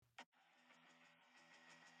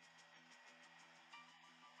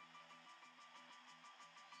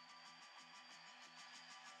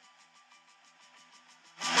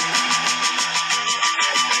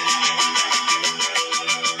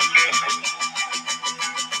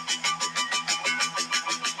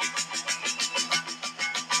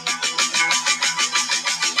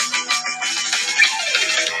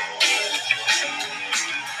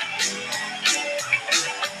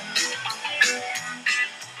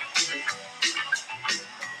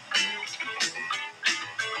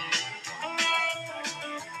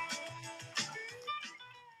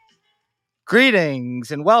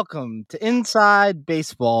Greetings and welcome to Inside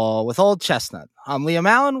Baseball with Old Chestnut. I'm Liam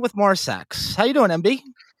Allen with Morris Sachs. How you doing, MB?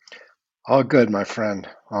 All good, my friend.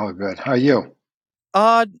 All good. How are you?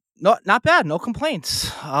 No, not bad. No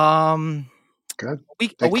complaints. Good.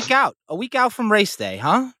 A week out from race day,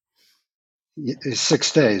 huh? It's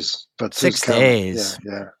 6 days, but 6 counting. days.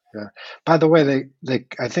 Yeah. By the way,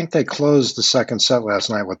 I think they closed the second set last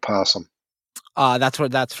night with Possum. That's where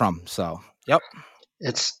that's from. So, yep.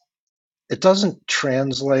 It doesn't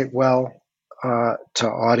translate well to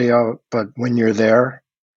audio, but when you're there,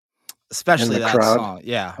 Especially in the that crowd, song.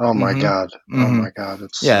 Yeah. oh my God, Mm-hmm. oh my God,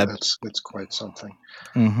 it's quite something.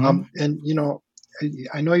 Mm-hmm. And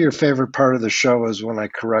I know your favorite part of the show is when I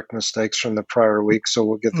correct mistakes from the prior week, so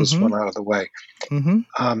we'll get this one out of the way.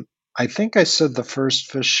 Mm-hmm. I think I said the first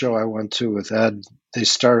Fish show I went to with Ed, they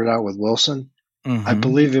started out with Wilson. Mm-hmm. I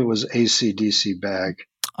believe it was AC/DC Bag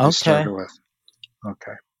they started with.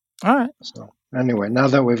 Okay. All right. So anyway, now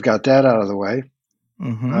that we've got that out of the way,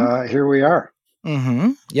 here we are.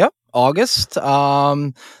 Mm-hmm. Yep. August.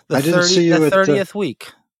 The 30th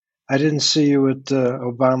week. I didn't see you at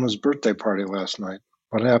Obama's birthday party last night.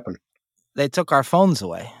 What happened? They took our phones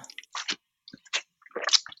away.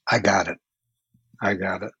 I got it.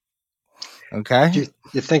 Okay. Do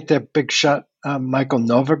you think that big shot Michael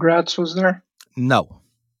Novogratz was there? No.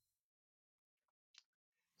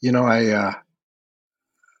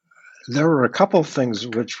 There were a couple of things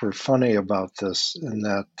which were funny about this, in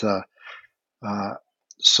that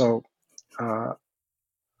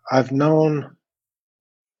I've known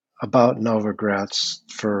about Novogratz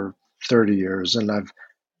for 30 years, and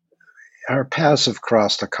our paths have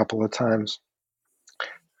crossed a couple of times,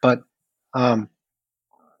 but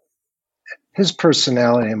his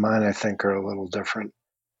personality and mine, I think, are a little different.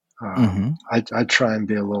 I try and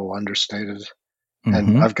be a little understated,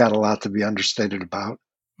 and I've got a lot to be understated about.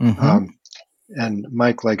 And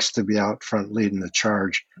Mike likes to be out front leading the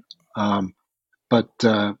charge. But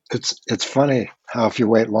it's funny how if you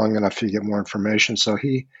wait long enough, you get more information. So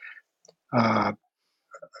he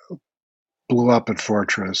blew up at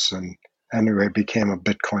Fortress and anyway became a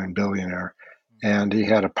Bitcoin billionaire. And he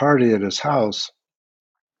had a party at his house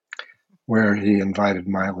where he invited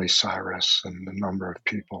Miley Cyrus and a number of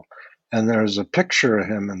people. And there's a picture of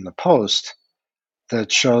him in the Post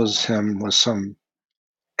that shows him with some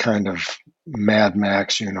kind of Mad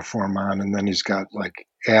Max uniform on, and then he's got like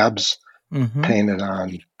abs painted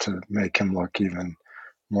on to make him look even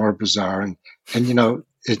more bizarre. And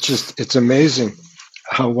it's amazing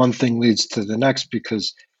how one thing leads to the next,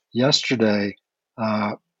 because yesterday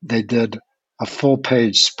they did a full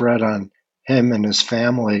page spread on him and his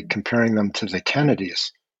family, comparing them to the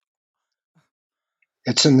Kennedys.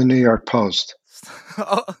 It's in the New York Post.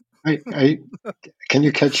 Can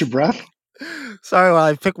you catch your breath? Sorry while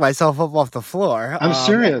I pick myself up off the floor. I'm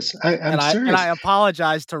serious. I'm serious. And I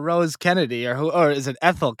apologize to Rose Kennedy, or is it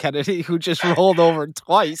Ethel Kennedy, who just rolled over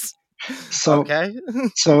twice. So, okay.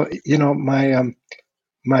 So,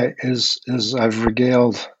 as I've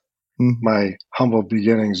regaled my humble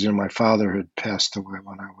beginnings, my father had passed away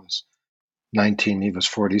when I was 19. He was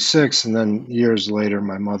 46. And then years later,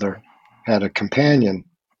 my mother had a companion,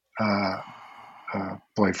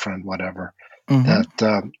 boyfriend, whatever,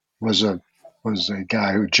 that was a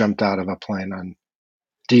guy who jumped out of a plane on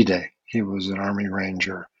D-Day. He was an Army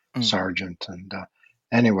Ranger sergeant. And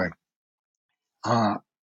anyway, my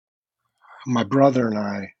brother and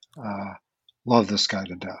I love this guy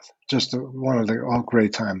to death. Just one of the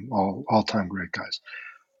all-time great guys.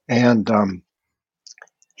 And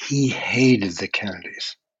he hated the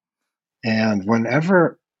Kennedys. And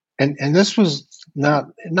whenever, and this was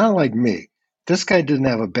not like me. This guy didn't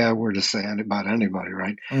have a bad word to say about anybody,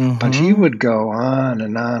 right? But he would go on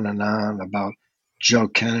and on and on about Joe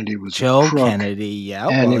Kennedy was a crook. Kennedy, yeah,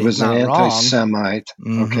 and he was an anti-Semite.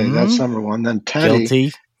 Okay, that's number one. Then Teddy,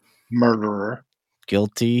 guilty, murderer,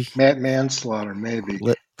 guilty, manslaughter, maybe.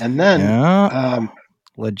 And then,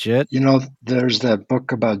 legit. There's that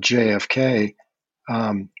book about JFK,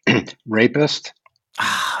 rapist,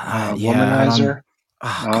 womanizer.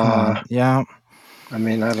 Come on. Yeah. I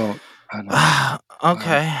mean, I don't.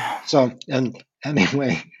 Okay. So, and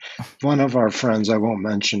anyway, one of our friends, I won't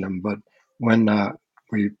mention him, but when the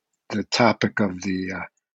topic of the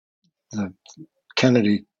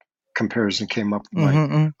Kennedy comparison came up,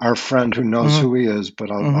 our friend who knows who he is,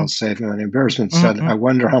 but I'll save him any embarrassment, said, I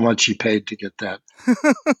wonder how much he paid to get that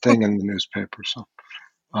thing in the newspaper. So,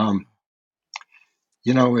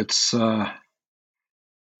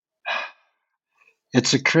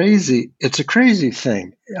 it's a crazy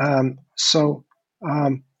thing. I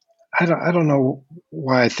don't know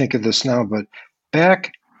why I think of this now, but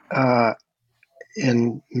back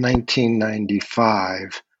in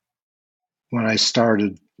 1995, when I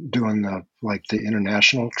started doing the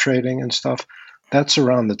international trading and stuff, that's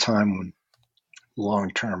around the time when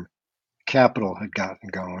long-term capital had gotten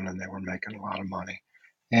going and they were making a lot of money.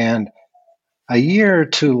 And a year or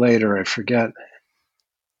two later, I forget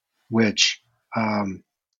which,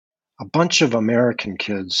 a bunch of American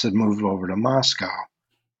kids had moved over to Moscow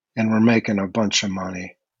and were making a bunch of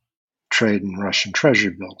money trading Russian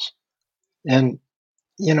treasury bills. And,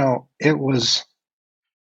 it was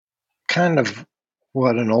kind of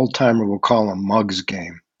what an old timer will call a mugs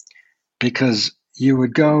game, because you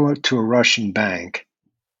would go to a Russian bank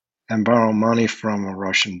and borrow money from a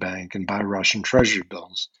Russian bank and buy Russian treasury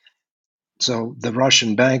bills. So the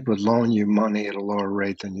Russian bank would loan you money at a lower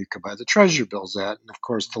rate than you could buy the treasury bills at. And of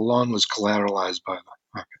course, the loan was collateralized by the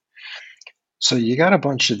market. So you got a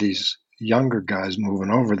bunch of these younger guys moving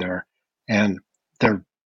over there, and they're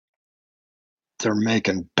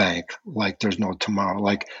making bank like there's no tomorrow.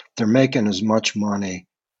 Like they're making as much money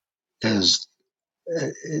as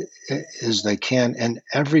they can, and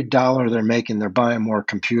every dollar they're making, they're buying more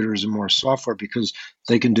computers and more software because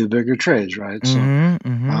they can do bigger trades, right?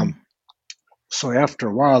 So after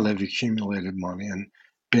a while, they've accumulated money, and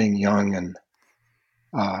being young and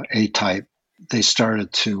A-type, they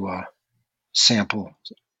started to sample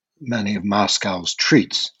many of Moscow's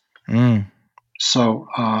treats. So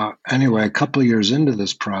anyway, a couple of years into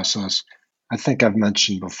this process, I think I've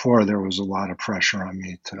mentioned before, there was a lot of pressure on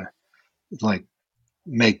me to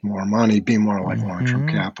make more money, be more like long-term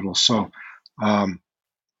capital. So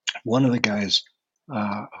one of the guys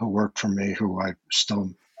who worked for me, who I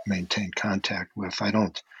still maintain contact with, I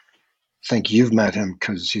don't think you've met him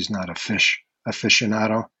because he's not a fish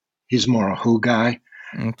aficionado. He's more a who guy,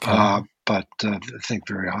 but I think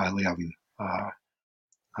very highly of him.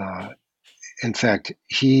 In fact,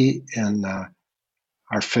 he and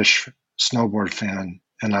our fish snowboard fan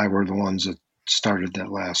and I were the ones that started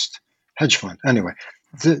that last hedge fund. Anyway,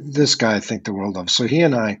 this guy I think the world of. So he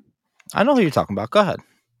and I know who you're talking about. Go ahead.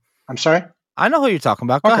 I'm sorry? I know who you're talking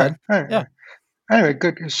about. Go ahead. All right. Yeah. Anyway,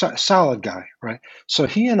 good, solid guy, right? So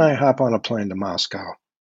he and I hop on a plane to Moscow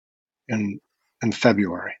in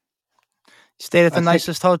February. You stayed at the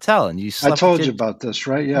nicest hotel, and you slept. I told you about this,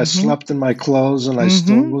 right? Yeah, I slept in my clothes, and I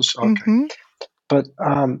still was okay. But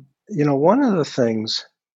one of the things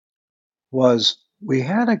was we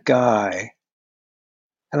had a guy,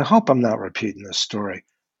 and I hope I'm not repeating this story,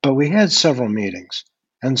 but we had several meetings.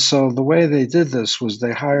 And so the way they did this was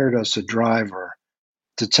they hired us a driver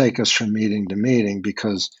to take us from meeting to meeting,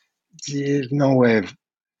 because there's no way of,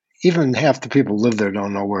 even half the people who live there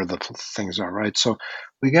don't know where the things are, right? So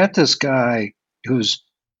we got this guy who's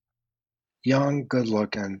young, good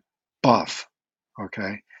looking, buff,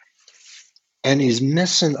 okay? And he's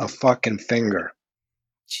missing a fucking finger.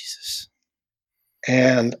 Jesus.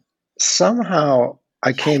 And somehow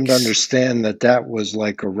I came to understand that was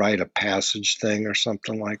like a rite of passage thing or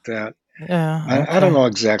something like that. Yeah. Okay. I don't know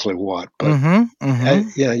exactly what, but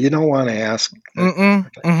you don't want to ask.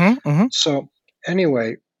 So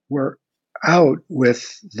anyway, we're out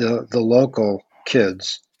with the local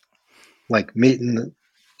kids, like meeting,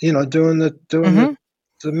 doing the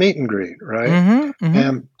meet and greet, right?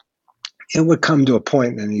 And it would come to a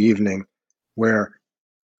point in the evening where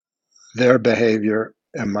their behavior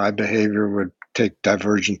and my behavior would take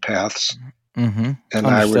divergent paths, and Understood.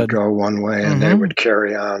 I would go one way, and they would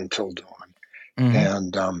carry on till dawn.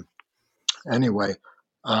 And anyway,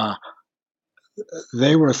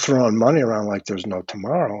 they were throwing money around like there's no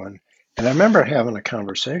tomorrow. And I remember having a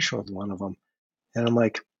conversation with one of them, and I'm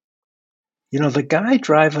like, the guy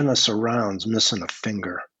driving us around's missing a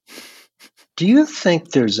finger. Do you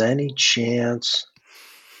think there's any chance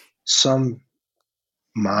some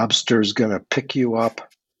mobster's going to pick you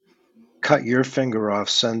up, cut your finger off,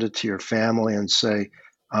 send it to your family, and say,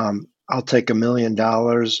 I'll take $1 million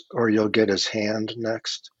or you'll get his hand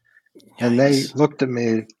next? And they looked at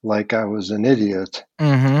me like I was an idiot.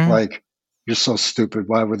 Like, you're so stupid.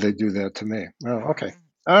 Why would they do that to me? Oh, okay.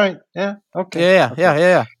 All right. Yeah. Okay.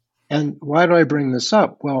 Yeah. And why do I bring this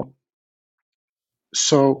up? Well,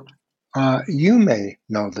 so you may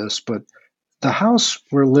know this, but the house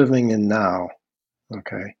we're living in now,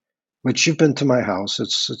 okay, which you've been to my house.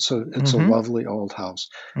 It's a lovely old house.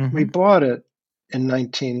 We bought it in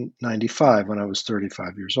 1995 when I was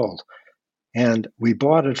 35 years old. And we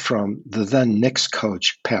bought it from the then Knicks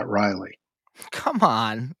coach, Pat Riley. Come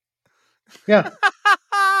on. Yeah.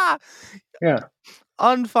 Yeah.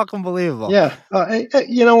 Unfucking believable. Yeah.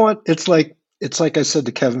 You know what? It's like I said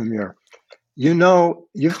to Kevin Muir.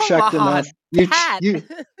 You've checked enough.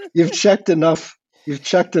 You've checked enough You've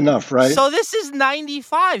checked enough, right? So this is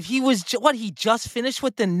 95. He was he just finished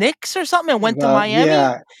with the Knicks or something and went to Well, Miami?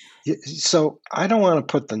 yeah. So I don't want to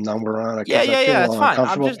put the number on it Yeah, because I feel a it's little fine.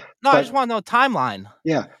 uncomfortable. I But just want to know timeline.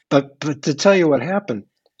 yeah, but to tell you what happened,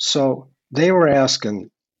 so they were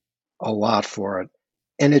asking a lot for it,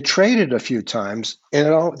 and it traded a few times, and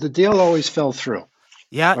the deal always fell through.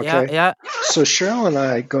 Yeah, Okay, yeah. so Cheryl and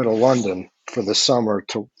I go to London for the summer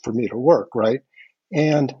for me to work, right?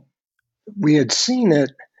 And we had seen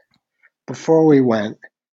it before we went,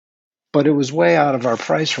 but it was way out of our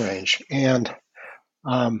price range, and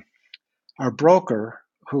um, our broker,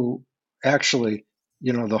 who actually,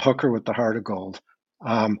 the hooker with the heart of gold,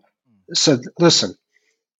 um, said, "Listen,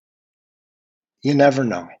 you never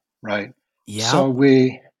know, right?" Yeah. So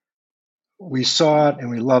we saw it and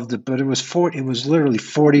we loved it, but it was it was literally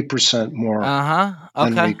 40% more Uh-huh.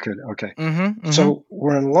 than Okay. we could. Okay, Mm-hmm. so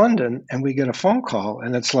we're in London and we get a phone call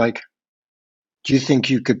and it's like, "Do you think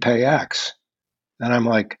you could pay X?" And I'm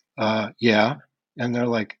like, "Yeah," and they're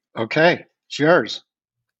like, "Okay, it's yours."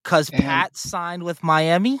 Because And Pat signed with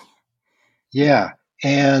Miami? yeah,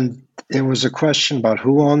 and it was a question about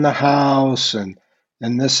who owned the house and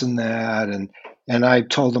this and that, and I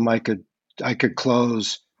told them I could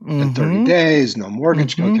close in 30 Mm-hmm. days, no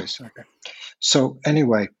mortgage. Mm-hmm. Okay, so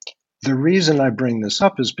anyway, the reason I bring this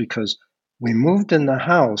up is because we moved in the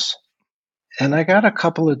house, and I got a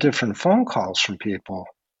couple of different phone calls from people,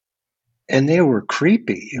 and they were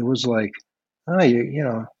creepy. It was like,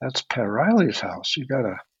 oh, that's Pat Riley's house. You got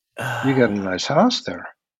a nice house there.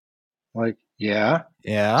 Like, yeah. I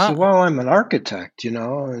Yeah. said, well, I'm an architect,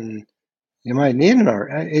 and you might need an art.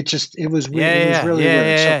 It was weird. It was really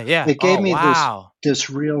weird. So Yeah. it gave Oh, me wow. this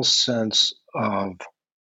real sense of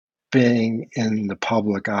being in the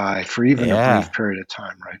public eye for even a Yeah. brief period of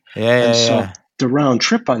time, right? And so Yeah. the round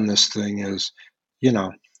trip on this thing is, you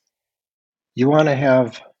know, you want to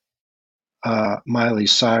have Miley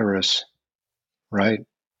Cyrus, right?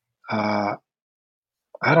 Uh,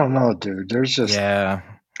 I don't know, dude. Yeah.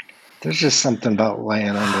 There's just something about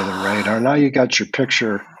laying under the radar. Now you got your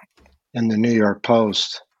picture in the New York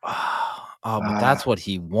Post. Oh, but that's what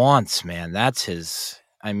he wants, man. That's his.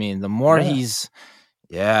 I mean, the more Yeah.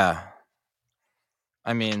 yeah.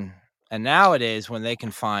 I mean, and nowadays when they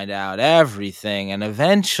can find out everything and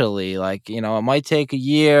eventually, like, it might take a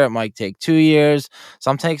year, it might take 2 years.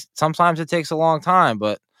 Sometimes it takes a long time,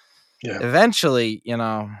 but Yeah. eventually,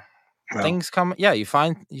 Well, things come. Yeah, you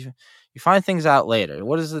find things out later.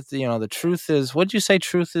 What is it? The truth is. What did you say?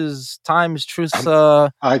 Truth is time is truth.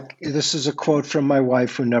 this is a quote from my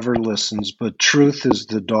wife who never listens, but truth is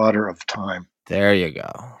the daughter of time. There you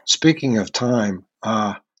go. Speaking of time,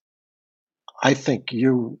 I think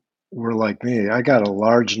you were like me. I got a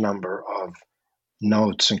large number of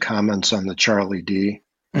notes and comments on the Charlie D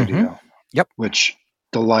video, Yep. which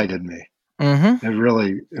delighted me. Mm-hmm.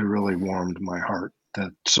 It really warmed my heart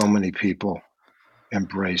that so many people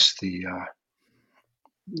embrace the,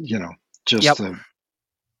 just the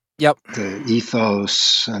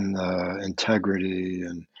ethos and the integrity,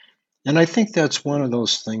 and I think that's one of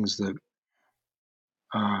those things that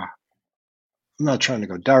I'm not trying to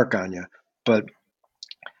go dark on you, but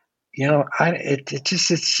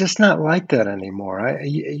it's just not like that anymore.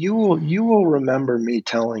 You will remember me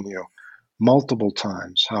telling you multiple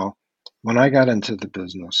times how when I got into the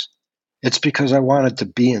business, it's because I wanted to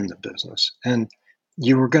be in the business, and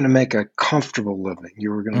you were going to make a comfortable living.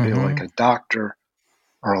 You were going to be like a doctor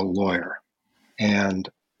or a lawyer, and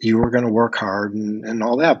you were going to work hard and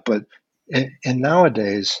all that. But and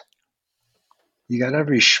nowadays, you got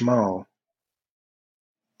every schmo,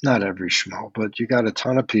 not every schmo, but you got a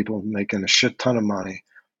ton of people making a shit ton of money,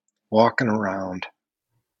 walking around,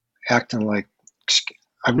 acting like,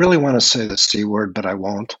 I really want to say the C word, but I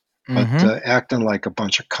won't, but acting like a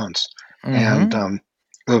bunch of cunts. And,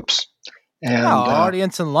 oops. And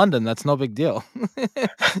audience in London, that's no big deal.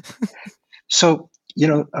 So,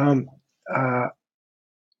 I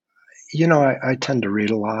tend to read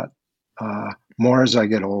a lot, more as I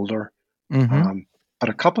get older. But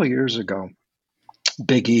a couple of years ago,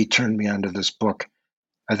 Big E turned me onto this book.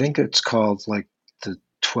 I think it's called like the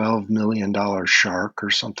 $12 million Shark or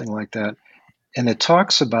something like that. And it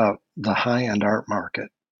talks about the high-end art market.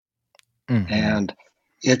 And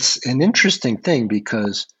it's an interesting thing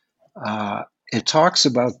because it talks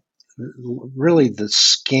about really the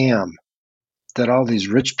scam that all these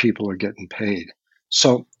rich people are getting paid.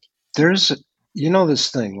 So there's,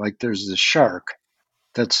 this thing, like there's the shark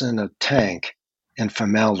that's in a tank in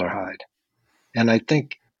formaldehyde. And I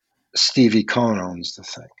think Stevie Cohn owns the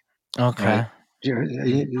thing. Okay. Right?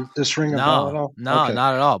 This ring a bell at No, all? no, Okay.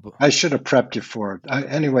 not at all. I should have prepped you for it.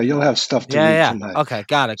 Anyway, you'll have stuff to Yeah, read yeah. tonight. Okay,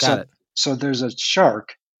 got it, got So, it. so there's a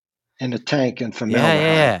shark in a tank in Yeah, yeah, formaldehyde,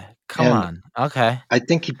 yeah. Come and on. Okay. I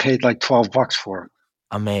think he paid like $12 for it.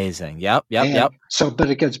 Amazing. Yep, yep, And yep. so, but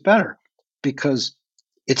it gets better because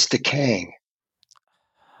it's decaying.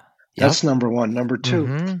 Yep. That's number one. Number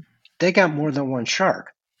two, they got more than one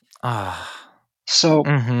shark. Ah. So,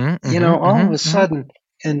 all of a sudden,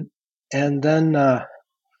 and then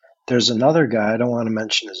there's another guy. I don't want to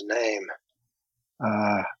mention his name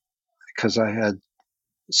because I had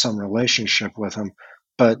some relationship with him,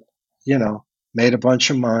 but made a bunch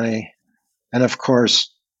of money, and of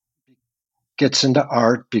course gets into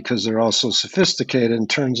art because they're all so sophisticated. And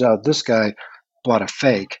turns out this guy bought a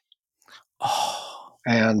fake,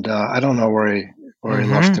 and I don't know where he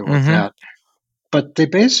left it with that. But they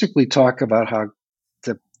basically talk about how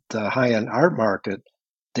the high-end art market,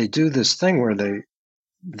 they do this thing where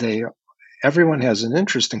they everyone has an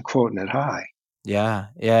interest in quoting it high. Yeah,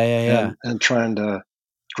 yeah, yeah, yeah. And trying to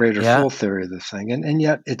greater fool theory of the thing. And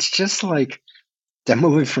yet it's just like that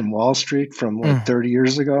movie from Wall Street from like 30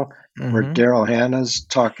 years ago where Daryl Hannah's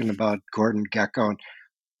talking about Gordon Gekko and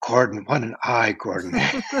Gordon, what an eye, Gordon.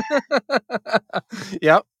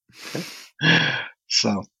 Yep.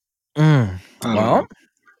 So, well,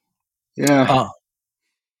 yeah.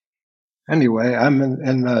 Anyway, I'm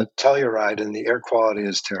in the Telluride and the air quality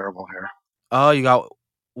is terrible here. Oh, you got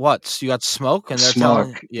what? You got smoke, and they're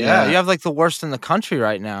telling. Yeah, you have like the worst in the country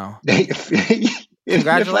right now.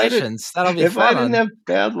 Congratulations, that'll be fun. If I didn't have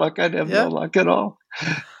bad luck, I'd have no luck at all.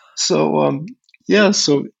 So,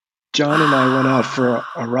 so John and I went out for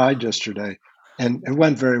a ride yesterday, and it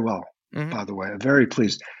went very well. By the way, I'm very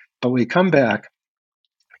pleased. But we come back,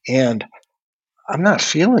 and I'm not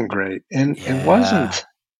feeling great, and it wasn't.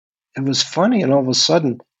 It was funny, and all of a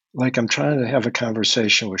sudden, like I'm trying to have a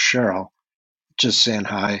conversation with Cheryl, just saying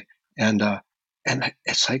hi, and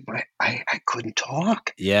it's like I couldn't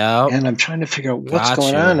talk. Yeah. And I'm trying to figure out what's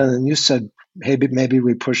going on. And then you said, hey, maybe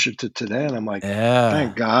we push it to today. And I'm like,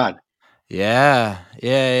 thank God. Yeah.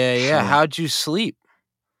 How'd you sleep?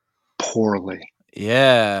 Poorly.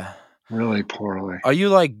 Yeah. Really poorly. Are you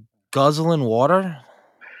like guzzling water?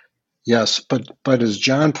 Yes, but as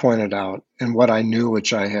John pointed out, and what I knew,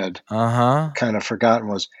 which I had kind of forgotten,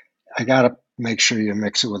 was I got to make sure you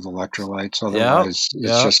mix it with electrolytes. Otherwise,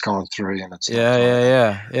 it's just going through you, and it's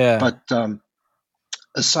yeah. But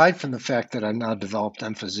aside from the fact that I now developed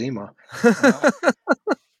emphysema.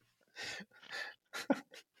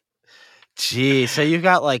 Gee, so you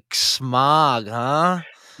got like smog, huh?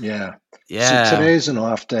 Yeah. So today's an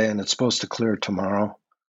off day, and it's supposed to clear tomorrow.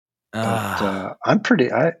 But I'm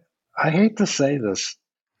pretty. I hate to say this.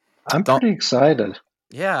 I'm pretty excited.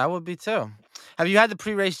 Yeah, I would be too. Have you had the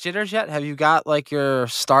pre-race jitters yet? Have you got like your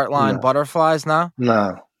start line butterflies now?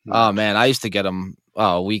 No. Oh man, I used to get them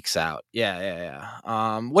weeks out. Yeah.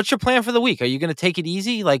 What's your plan for the week? Are you going to take it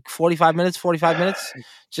easy, like 45 minutes,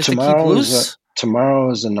 just to keep loose? Tomorrow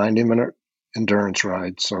is a 90-minute endurance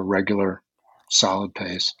ride, so regular, solid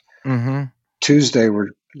pace. Tuesday, we're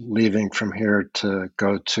leaving from here to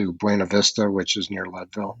go to Buena Vista, which is near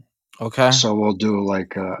Leadville. Okay. So we'll do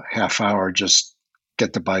like a half hour, just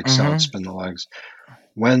get the bikes out, spin the legs.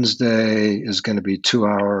 Wednesday is going to be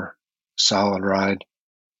 2-hour solid ride.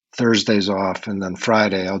 Thursday's off, and then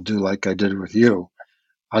Friday I'll do like I did with you.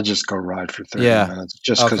 I'll just go ride for 30 minutes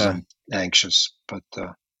just because I'm anxious. But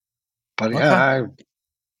yeah,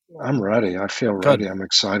 I'm ready. I feel ready. I'm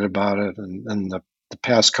excited about it. And the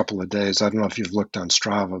past couple of days, I don't know if you've looked on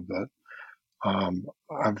Strava, but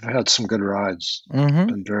I've had some good rides.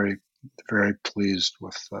 Been very, very pleased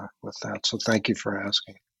with that. So thank you for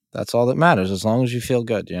asking. That's all that matters, as long as you feel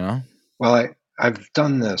good, Well, I've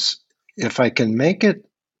done this. If I can make it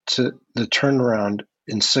to the turnaround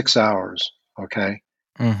in 6 hours, okay?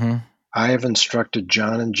 I have instructed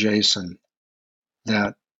John and Jason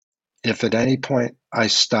that if at any point I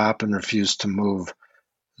stop and refuse to move,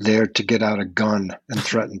 they're to get out a gun and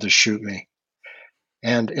threaten to shoot me.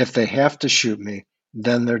 And if they have to shoot me,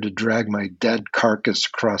 then they're to drag my dead carcass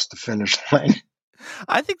across the finish line.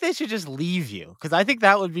 I think they should just leave you, because I think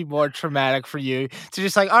that would be more traumatic for you to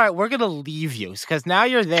just like, all right, we're going to leave you because now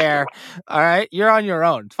you're there. All right, you're on your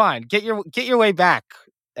own. Fine. Get your way back,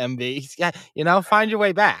 MB. Yeah, find your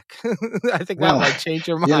way back. I think that might change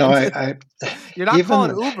your mind. You're not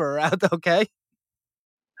calling Uber out, okay?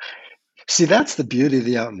 See, that's the beauty of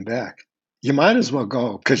the out and back. You might as well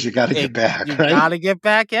go because you got to get back. You got to get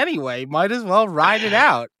back anyway. Might as well ride it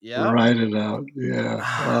out. Yeah. Ride it out. Yeah.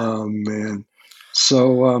 Oh man.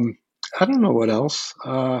 So I don't know what else.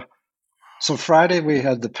 So Friday we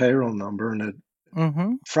had the payroll number, and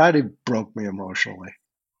Mm-hmm. Friday broke me emotionally,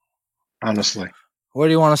 honestly. Where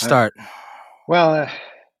do you want to I, start? well,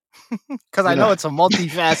 Because I you know, know it's a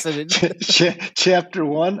multifaceted. chapter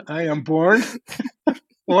 1, I am born,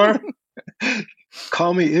 or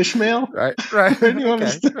call me Ishmael. Right. Where do you want to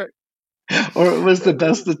Okay. start? Right. Or it was the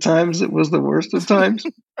best of times, it was the worst of times.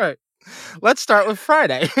 Right. Let's start with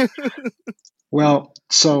Friday. Well,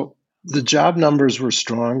 so the job numbers were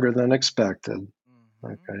stronger than expected. Mm-hmm.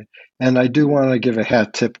 Okay. And I do want to give a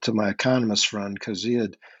hat tip to my economist friend because he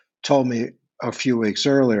had told me a few weeks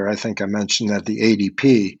earlier, I think I mentioned that the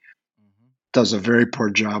ADP does a very poor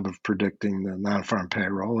job of predicting the non-farm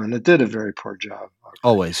payroll, and it did a very poor job. Okay.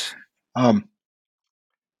 Always. Um,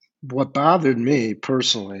 what bothered me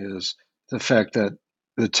personally is the fact that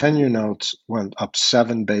the 10-year notes went up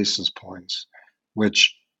 7 basis points,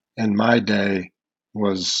 which in my day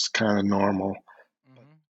was kind of normal. Mm-hmm.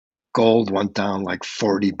 Gold went down like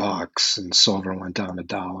 $40 and silver went down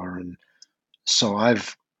 $1. And so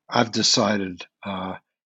I've decided, at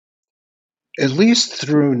least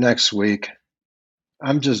through next week,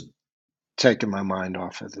 I'm just taking my mind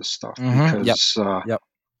off of this stuff Mm-hmm. Yep. because Yep.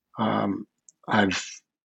 um, I've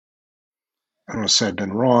I don't want to say I've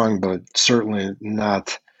been wrong, but certainly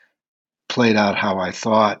not played out how I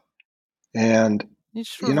thought. And You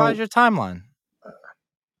just you revise know, your timeline.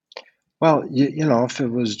 well, if it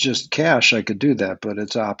was just cash, I could do that, but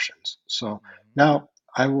it's options. So now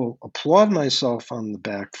I will applaud myself on the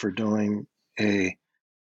back for doing a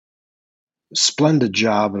splendid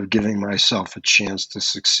job of giving myself a chance to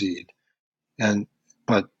succeed. And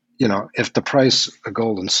but if the price of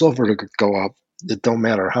gold and silver to go up, it don't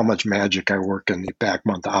matter how much magic I work in the back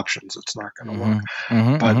month options, it's not going to work. Mm-hmm.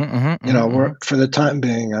 Mm-hmm. But Mm-hmm. Mm-hmm. for the time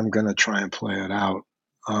being, I'm going to try and play it out.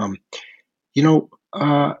 Um,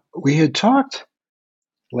 we had talked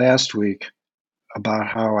last week about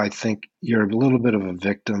how I think you're a little bit of a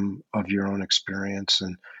victim of your own experience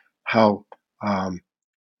and how um,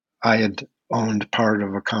 I had owned part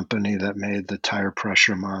of a company that made the tire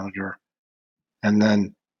pressure monitor, and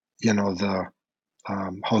then the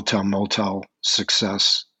hotel motel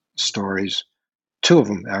success stories, two of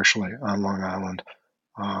them actually on Long Island.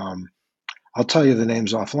 Um, I'll tell you the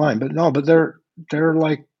names offline, but no, but they're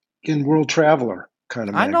like in World Traveler kind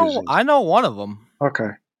of I know. magazines. I know one of them. Okay,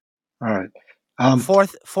 all right. Um,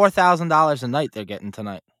 $4,000 a night they're getting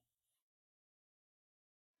tonight.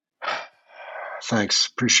 Thanks,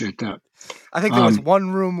 appreciate that. I think there was Um,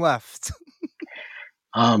 one room left.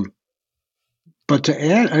 um, but to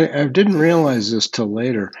add, I didn't realize this till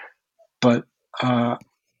later, but I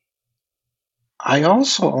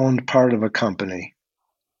also owned part of a company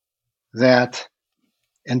that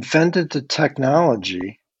invented the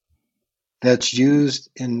technology that's used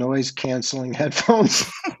in noise canceling headphones.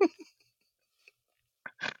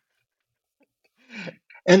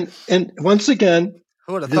 and once again,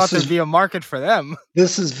 Who would have thought this there'd is be a market for them?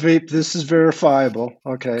 this is verifiable.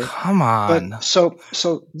 Okay, Come but on. so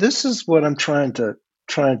this is what I'm trying to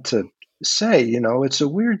say. It's a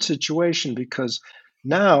weird situation because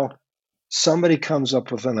now somebody comes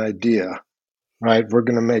up with an idea, right? We're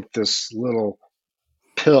going to make this little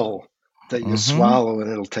pill that you Mm-hmm. swallow and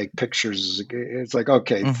it'll take pictures. It's like,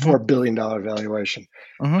 okay, Mm-hmm. $4 billion valuation.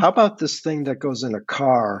 Mm-hmm. How about this thing that goes in a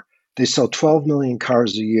car? They sell 12 million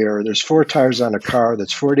cars a year. There's 4 tires on a car.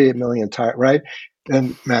 That's 48 million tires, right?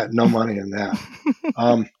 And Matt, no money in that.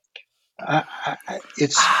 Um,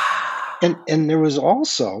 it's and there was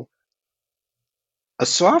also a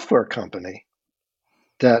software company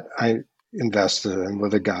that I invested in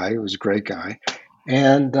with a guy who was a great guy,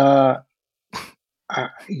 and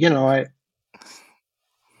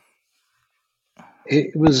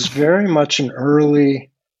it was very much an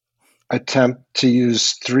early attempt to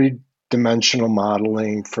use three-dimensional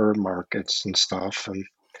modeling for markets and stuff, and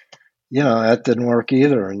that didn't work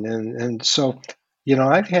either. And so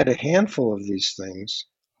I've had a handful of these things,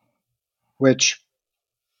 which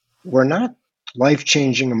were not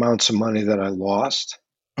life-changing amounts of money that I lost,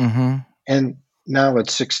 Mm-hmm. and now at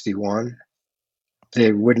 61,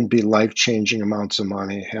 they wouldn't be life-changing amounts of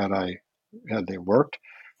money had they worked,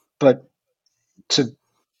 but to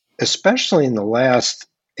especially in the last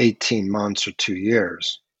 18 months or 2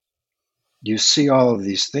 years, you see all of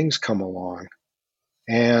these things come along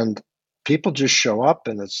and people just show up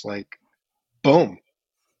and it's like, boom.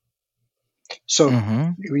 So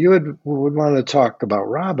Mm-hmm. you would want to talk about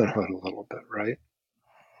Robinhood a little bit, right?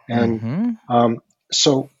 And Mm-hmm.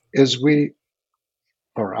 so as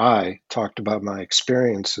I talked about my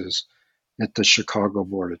experiences at the Chicago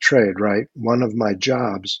Board of Trade, right? One of my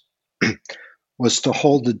jobs was to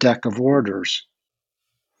hold the deck of orders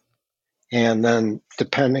And then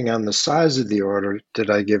depending on the size of the order, did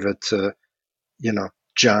I give it to,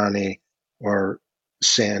 Johnny or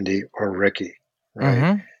Sandy or Ricky, right?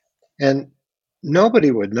 Mm-hmm. And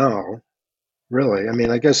nobody would know, really. I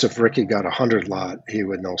mean, I guess if Ricky got 100 lot, he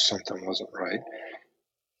would know something wasn't right.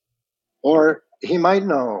 Or he might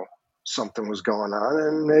know something was going on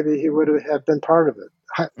and maybe he would have been part of it,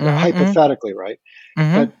 Mm-hmm. hypothetically, right?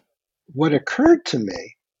 Mm-hmm. But what occurred to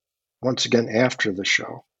me, once again, after the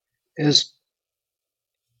show, is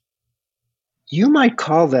you might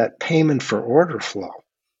call that payment for order flow,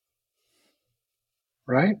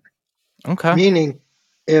 right? Okay. Meaning,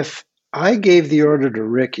 if I gave the order to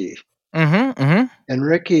Ricky Mm-hmm. Mm-hmm. and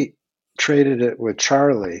Ricky traded it with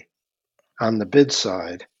Charlie on the bid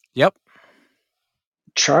side, Yep.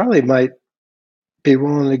 Charlie might be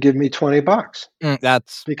willing to give me $20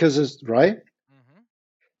 That's. because it's right. Mm-hmm.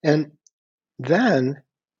 And then,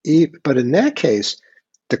 but in that case,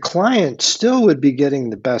 the client still would be getting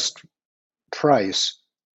the best price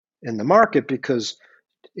in the market because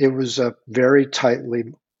it was a very tightly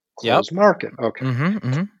Yep. closed market. Okay. Mm-hmm.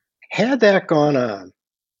 Mm-hmm. Had that gone on,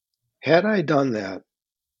 had I done that,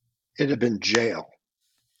 it'd have been jail.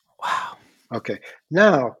 Wow. Okay.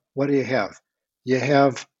 Now, what do you have? You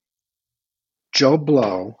have Joe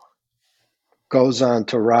Blow goes on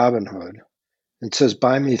to Robinhood and says,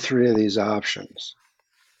 buy me 3 of these options.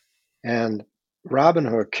 And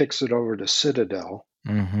Robinhood kicks it over to Citadel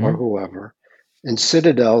Mm-hmm. or whoever. And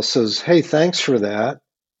Citadel says, hey, thanks for that.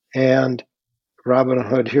 And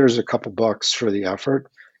Robinhood, here's a couple bucks for the effort.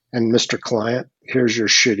 And Mr. Client, here's your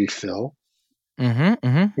shitty fill, Mm-hmm.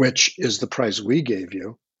 Mm-hmm. which is the price we gave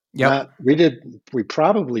you. Yep. We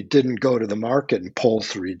probably didn't go to the market and pull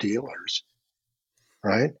 3 dealers,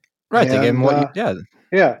 right? Right. They gave him And what you. Yeah.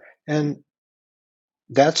 yeah, and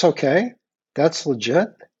that's okay. That's legit.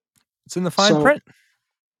 It's in the fine So, print.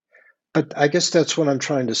 but I guess that's what I'm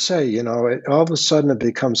trying to say. All of a sudden it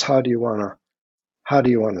becomes how do you want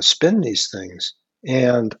to spin these things?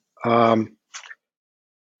 And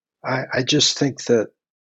I just think that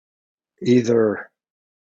either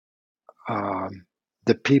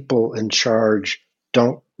the people in charge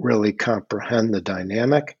don't really comprehend the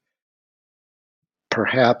dynamic.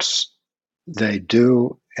 Perhaps they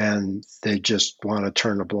do, and they just want to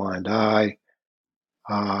turn a blind eye.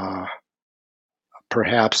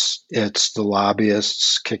 Perhaps it's the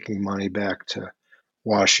lobbyists kicking money back to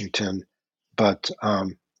Washington. But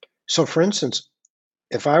so, for instance,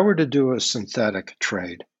 if I were to do a synthetic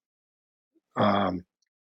trade when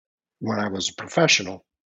I was a professional,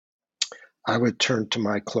 I would turn to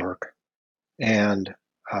my clerk, and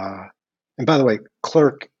and by the way,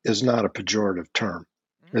 clerk is not a pejorative term.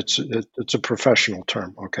 It's a professional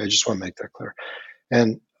term. Okay, I just want to make that clear.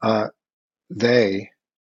 And they,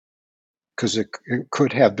 because it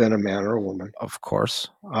could have been a man or a woman, Of course.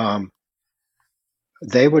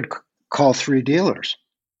 they would call 3 dealers.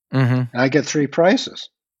 Mm-hmm. And I get 3 prices,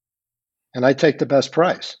 and I take the best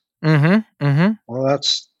price. Mm-hmm. Mm-hmm. Well,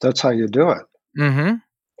 that's how you do it. Mm-hmm.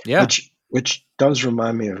 Yeah. Which does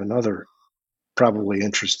remind me of another probably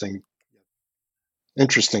interesting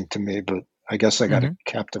to me, but I guess I got a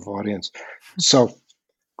captive audience. So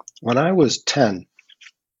when I was 10,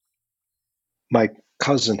 my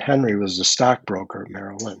cousin Henry was a stockbroker at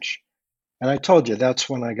Merrill Lynch. And I told you that's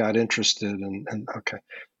when I got interested in, okay.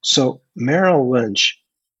 So Merrill Lynch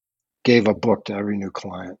gave a book to every new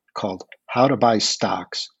client called How to Buy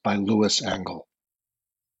Stocks by Louis Engel.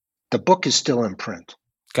 The book is still in print,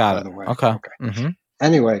 Got by it. the way. Okay. Mm-hmm.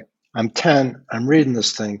 Anyway, I'm 10, I'm reading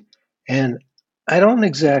this thing, and I don't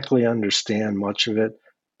exactly understand much of it,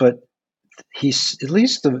 but he's, at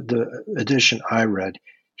least the edition I read,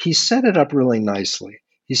 he set it up really nicely.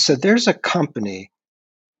 He said there's a company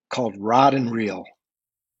called Rod and Reel,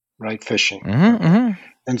 right? Fishing. Mm-hmm. Mm-hmm.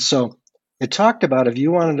 And so it talked about if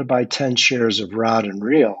you wanted to buy 10 shares of Rod and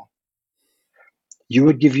Reel, you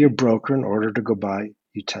would give your broker an order to go buy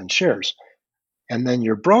you 10 shares. And then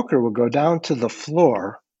your broker would go down to the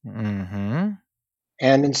floor. Mm-hmm.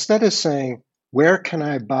 And instead of saying, where can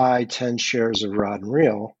I buy 10 shares of Rod and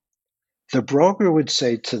Reel? The broker would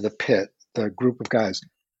say to the pit, the group of guys,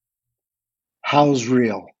 how's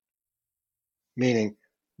real? Meaning,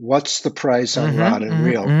 what's the price on Rod and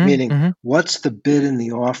Reel? Meaning, what's the bid in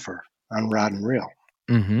the offer on Rod and Reel?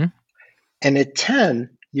 Mm-hmm. And at 10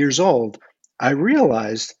 years old, I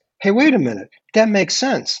realized, hey, wait a minute, that makes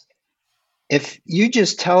sense. If you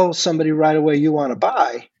just tell somebody right away you want to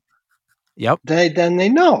buy, yep, then they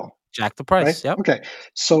know. Jack the price. Right? Yep. Okay.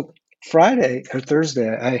 So Friday or Thursday,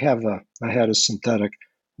 I had a synthetic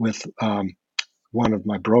with one of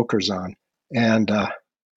my brokers on, and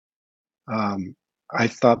I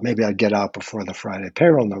thought maybe I'd get out before the Friday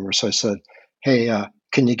payroll number. So I said, "Hey,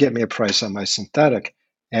 can you get me a price on my synthetic?"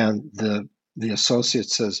 And the associate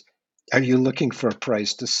says, "Are you looking for a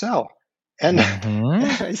price to sell?" And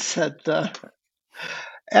Mm-hmm. I said,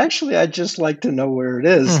 "Actually, I'd just like to know where it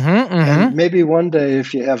is. Mm-hmm. And Mm-hmm. maybe one day,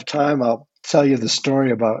 if you have time, I'll tell you the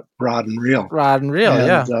story about rod and reel." Rod and reel,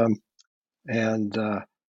 And yeah.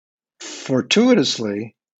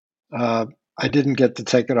 fortuitously, uh, I didn't get to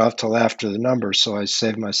take it off till after the number, so I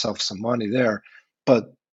saved myself some money there.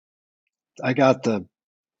 But I got the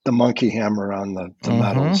monkey hammer on the Mm-hmm.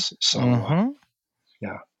 metals. So Mm-hmm.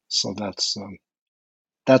 yeah, so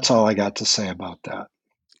that's all I got to say about that.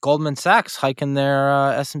 Goldman Sachs hiking their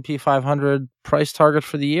S&P 500 price target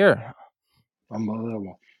for the year.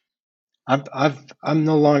 Unbelievable. I'm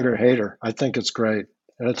no longer a hater. I think it's great.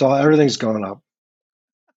 And everything's going up.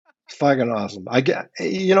 It's fucking awesome. I get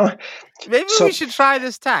Maybe we so should try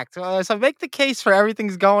this tact. So make the case for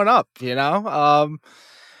everything's going up,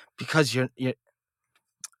 because you're.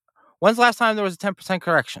 When's the last time there was a 10%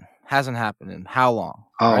 correction? Hasn't happened in how long,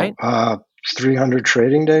 oh right? 300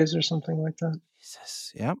 trading days or something like that.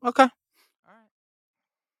 Jesus. Yeah. Okay. All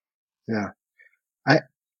right. Yeah. I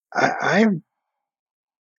I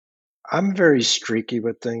I'm very streaky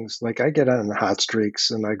with things. Like I get on hot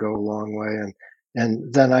streaks and I go a long way,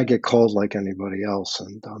 and then I get cold like anybody else.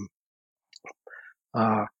 And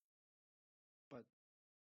uh, but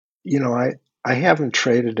I haven't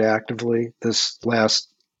traded actively this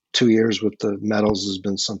last 2 years with the metals has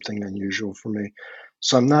been something unusual for me.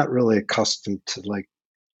 So I'm not really accustomed to like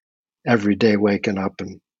every day waking up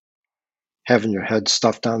and having your head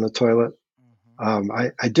stuffed down the toilet.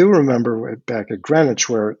 Mhm. I do remember back at Greenwich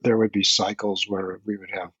where there would be cycles where we would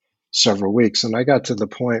have several weeks, and I got to the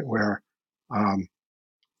point where um,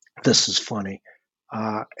 this is funny,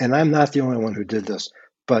 and I'm not the only one who did this,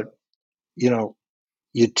 but you know,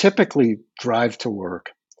 you typically drive to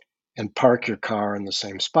work and park your car in the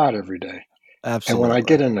same spot every day. And when I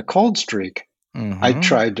Absolutely. get in a cold streak, I Mm-hmm.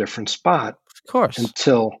 try a different spot Of course.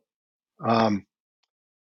 until um,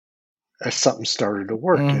 something started to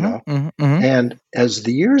work, Mm-hmm. Mm-hmm. Mm-hmm. And as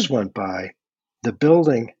the years went by, the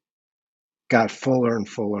building got fuller and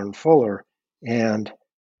fuller and fuller. And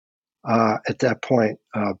at that point,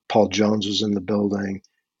 Paul Jones was in the building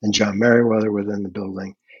and John Merriweather was in the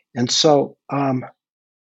building. And so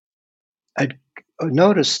I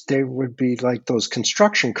noticed there would be like those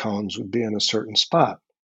construction cones would be in a certain spot,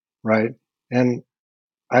 right? And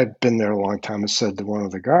I'd been there a long time. I said to one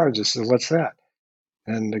of the guards, I said, "What's that?"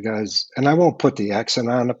 And the guy's, and I won't put the accent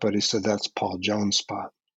on it, but he said, "That's Paul Jones'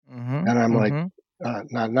 spot." Mm-hmm. And I'm like, Mm-hmm.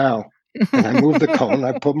 "Not now." And I moved the cone,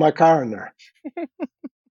 I put my car in there.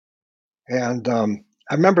 And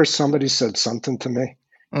I remember somebody said something to me,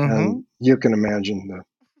 Mm-hmm. and you can imagine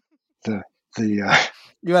the, the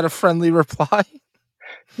You had a friendly reply.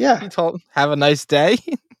 yeah, You told him, have a nice day.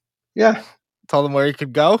 yeah. Told him where he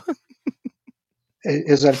could go.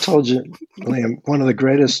 As I've told you, Liam, one of the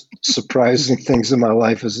greatest surprising things in my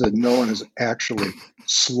life is that no one has actually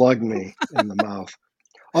slugged me in the mouth.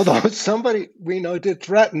 Although somebody we know did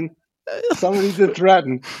threaten. Somebody did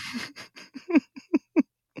threaten.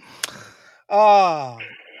 Oh.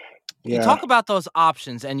 You Yeah. talk about those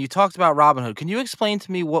options and you talked about Robinhood. Can you explain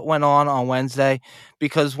to me what went on Wednesday?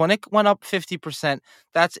 Because when it went up 50%,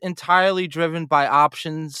 that's entirely driven by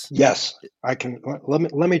options. Yes, I can.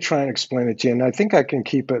 Let me try and explain it to you, and I think I can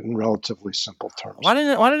keep it in relatively simple terms. Why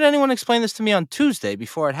didn't anyone explain this to me on Tuesday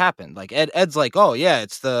before it happened? Like Ed's like, "Oh yeah,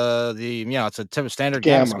 it's it's a standard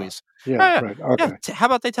gamma Gamma. squeeze." Oh, Yeah. yeah. Right. Yeah, Okay. how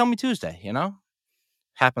about they tell me Tuesday,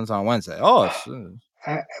 Happens on Wednesday. Oh, it's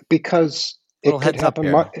Because little it could heads up happen.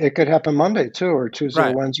 here. It could happen Monday too, or Tuesday, or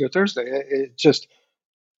Right. Wednesday, or Thursday. It just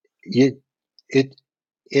you it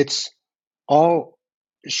it's all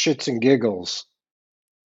shits and giggles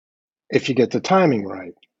if you get the timing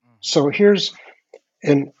right. Mhm. So here's,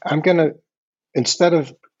 and I'm gonna, instead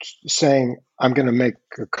of saying I'm gonna make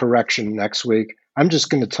a correction next week, I'm just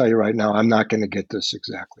gonna tell you right now I'm not gonna get this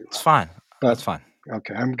exactly It's right. fine. But That's fine.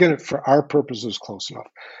 okay, I'm gonna, for our purposes, close enough.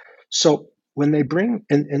 So when they bring,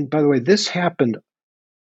 and by the way, this happened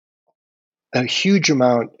a huge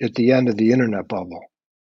amount at the end of the internet bubble,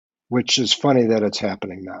 which is funny that it's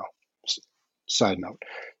happening now. Side note.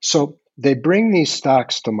 So they bring these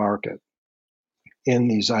stocks to market in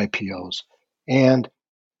these IPOs, and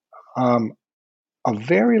um, a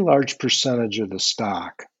very large percentage of the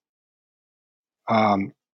stock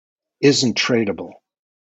um, isn't tradable.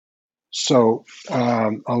 So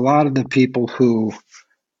um, a lot of the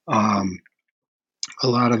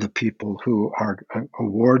people who are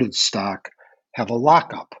awarded stock have a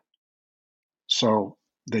lockup. So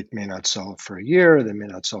They may not sell it for a year, they may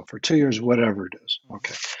not sell it for 2 years, whatever it is.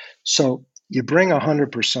 Okay. So you bring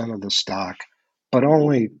 100% of the stock, but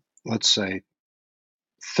only, let's say,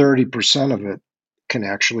 30% of it can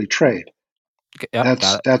actually trade. Yep,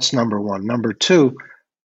 got it. That's number one. Number two,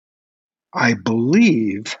 I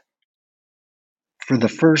believe for the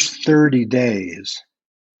first 30 days,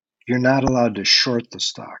 you're not allowed to short the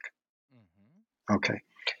stock. Okay.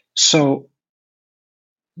 So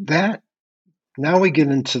that now we get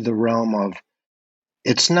into the realm of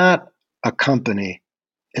it's not a company,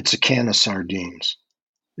 it's a can of sardines.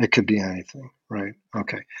 It could be anything, right?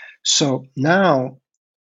 Okay. So now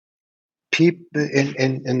people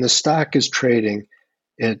and the stock is trading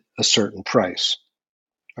at a certain price.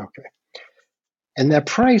 Okay. And that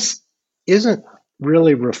price isn't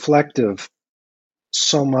really reflective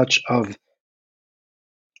so much of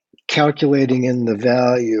calculating in the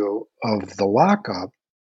value of the lockup.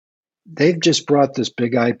 They've just brought this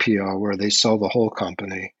big IPO where they sell the whole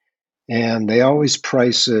company, and they always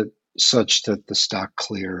price it such that the stock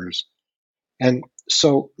clears. And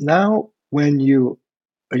so now are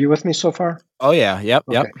you with me so far? Oh yeah, yep,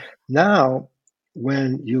 Okay. yep. Now,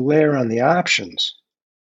 when you layer on the options,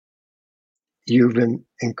 you've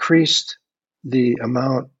increased the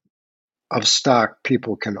amount of stock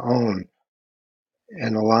people can own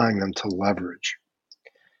and allowing them to leverage.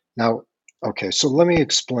 Now, okay, so let me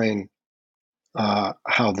explain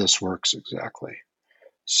how this works exactly.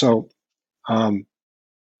 So,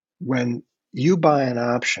 when you buy an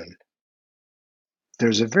option,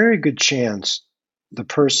 there's a very good chance the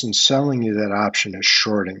person selling you that option is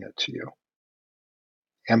shorting it to you.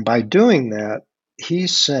 And by doing that,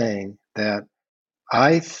 he's saying that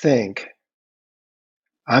I think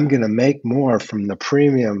I'm going to make more from the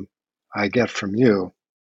premium I get from you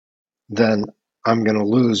than I'm going to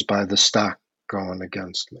lose by the stock going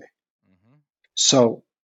against me. So,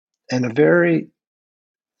 in a very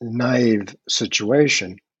naive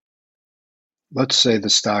situation, let's say the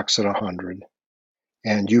stock's at 100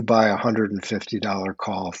 and you buy a $150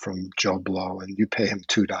 call from Joe Blow and you pay him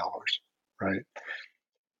 $2, right?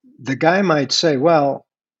 The guy might say, well,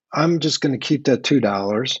 I'm just going to keep that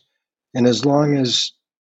 $2. And as long as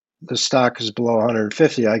the stock is below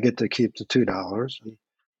 150, I get to keep the $2. And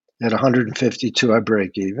at 152, I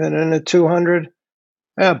break even. And at 200,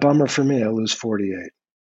 bummer for me, I lose 48,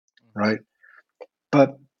 right?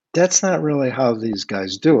 But that's not really how these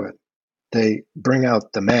guys do it. They bring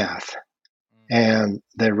out the math and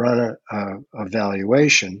they run a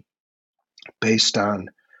valuation based on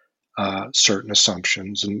certain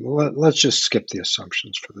assumptions. And let's just skip the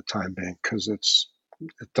assumptions for the time being because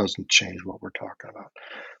it doesn't change what we're talking about.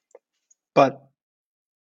 But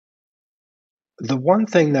the one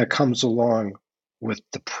thing that comes along with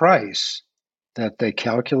the price that they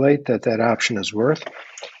calculate that option is worth,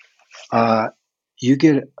 you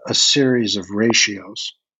get a series of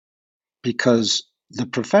ratios because the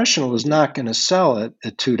professional is not going to sell it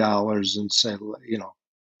at $2 and say,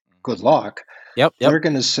 good luck. Yep. They're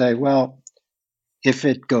going to say, well, if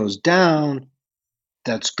it goes down,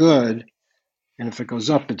 that's good. And if it goes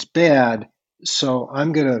up, it's bad. So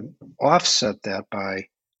I'm going to offset that by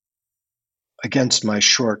against my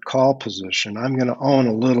short call position. I'm going to own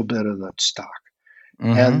a little bit of that stock.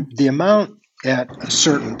 And the amount at a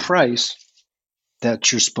certain price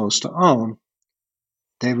that you're supposed to own,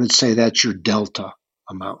 they would say that's your delta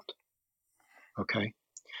amount. Okay.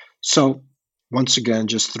 So once again,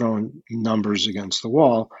 just throwing numbers against the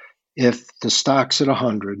wall, if the stock's at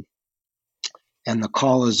 100 and the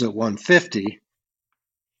call is at 150,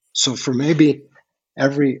 so for maybe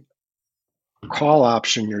every call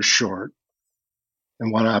option you're short,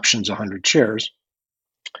 and one option's 100 shares,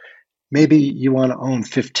 maybe you want to own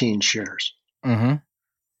 15 shares.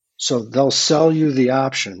 So they'll sell you the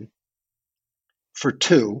option for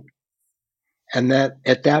 2, and that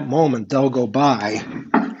at that moment they'll go buy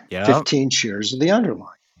 15 shares of the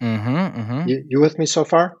underlying. You with me so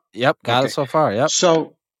far? Yep, got it so far. Yep.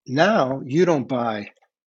 So now you don't buy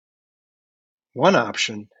one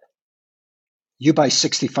option, you buy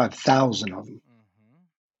 65,000 of them.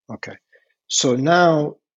 Okay. So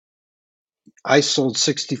now I sold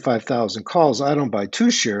 65,000 calls. I don't buy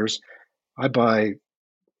 2 shares. I buy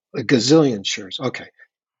a gazillion shares. Okay.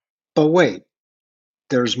 But wait,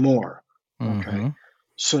 there's more. Okay.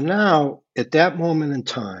 So now at that moment in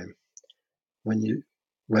time, when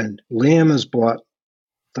Liam has bought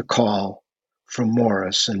the call from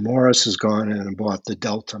Morris and Morris has gone in and bought the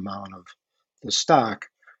delta amount of the stock,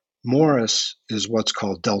 Morris is what's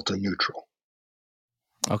called delta neutral.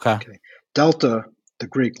 Okay. Delta, the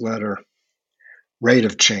Greek letter, rate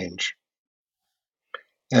of change.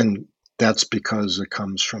 And That's because it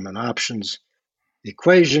comes from an options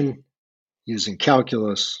equation using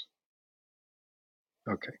calculus.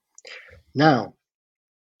 Okay. Now,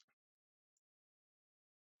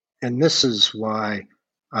 and this is why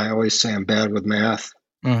I always say I'm bad with math,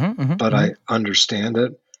 but I understand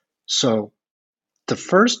it. So the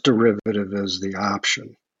first derivative is the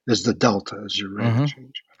option, is the delta, is your rate of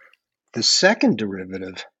change. The second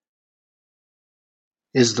derivative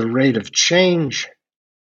is the rate of change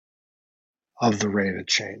of the rate of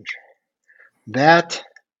change. That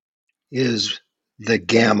is the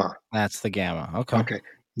gamma. That's the gamma. Okay. Okay.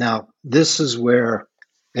 Now, this is where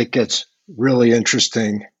it gets really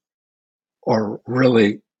interesting or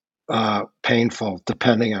really painful,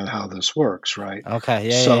 depending on how this works, right? Okay.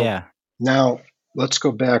 Yeah. Now, let's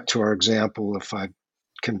go back to our example. If I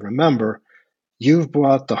can remember, you've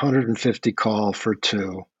bought the 150 call for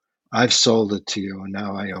 2. I've sold it to you, and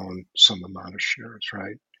now I own some amount of shares,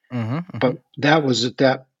 right? But that was at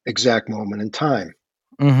that exact moment in time.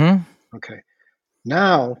 Okay.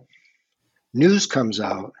 Now, news comes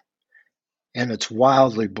out, and it's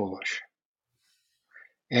wildly bullish.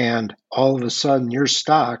 And all of a sudden, your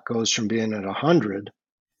stock goes from being at 100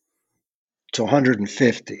 to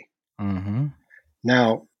 150.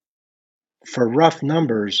 Now, for rough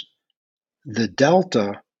numbers, the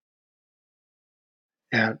delta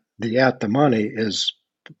at the money is,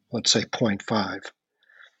 let's say, 0.5.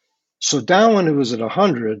 So down when it was at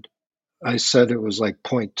 100, I said it was like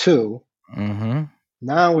 0.2.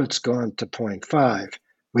 Now it's gone to 0.5,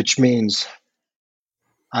 which means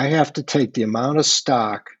I have to take the amount of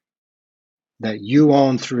stock that you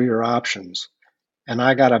own through your options, and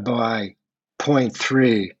I got to buy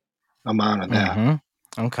 0.3 amount of that.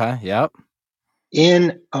 Okay. Yep.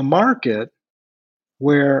 In a market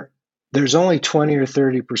where there's only 20 or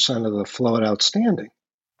 30% of the float outstanding.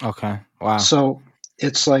 Okay. Wow. So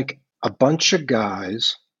it's like a bunch of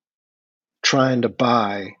guys trying to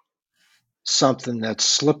buy something that's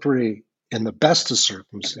slippery in the best of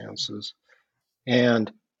circumstances,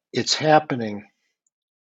 and it's happening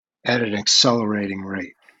at an accelerating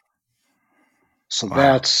rate. So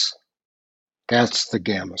that's the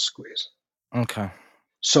gamma squeeze. Okay.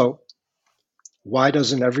 So why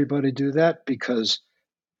doesn't everybody do that? Because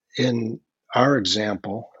in our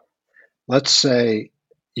example, let's say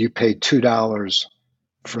you pay $2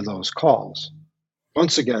 for those calls.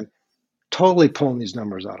 Once again, totally pulling these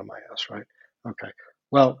numbers out of my ass, right? Okay.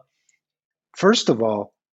 Well, first of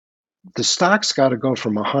all, the stock's got to go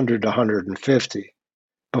from 100 to 150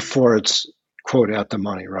 before it's, quote, at the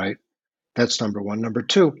money, right? That's number one. Number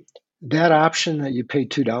two, that option that you paid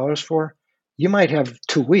 $2 for, you might have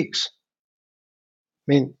 2 weeks.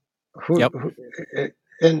 I mean,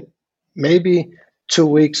 and maybe 2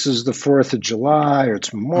 weeks is the 4th of July, or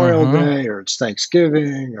it's Memorial Day, or it's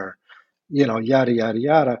Thanksgiving, or, yada, yada,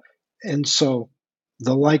 yada. And so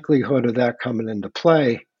the likelihood of that coming into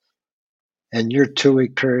play in your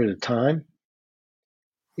 2-week period of time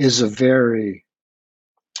is a very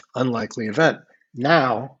unlikely event.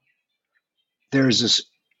 Now, there's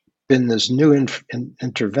been this new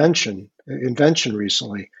invention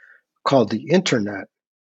recently called the internet.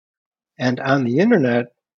 And on the internet,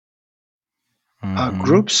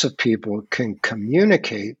 groups of people can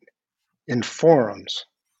communicate in forums.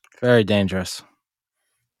 Very dangerous.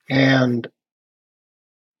 And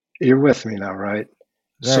you're with me now, right?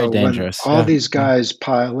 Very dangerous. When all these guys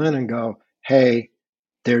pile in and go, hey,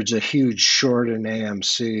 there's a huge short in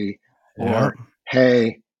AMC, or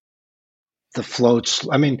hey, the floats.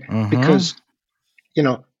 I mean, because,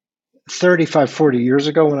 35, 40 years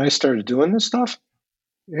ago when I started doing this stuff,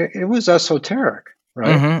 it was esoteric,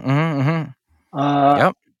 right?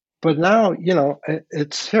 But now,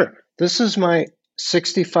 it's here. This is my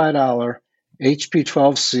 $65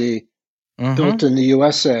 HP12C built in the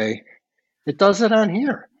USA. It does it on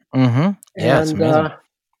here. Yeah, it's amazing.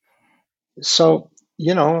 So,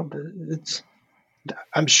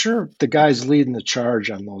 I'm sure the guys leading the charge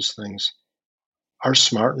on those things are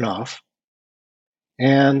smart enough.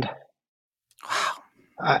 And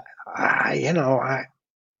I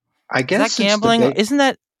guess is that gambling?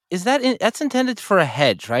 That's intended for a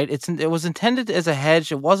hedge, right? It was intended as a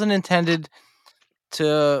hedge. It wasn't intended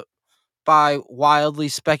to buy wildly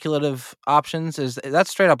speculative options.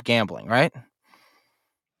 That's straight up gambling, right?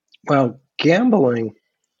 Well, gambling.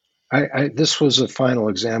 This was a final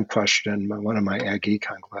exam question in one of my ag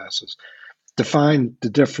econ classes. Define the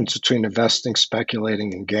difference between investing,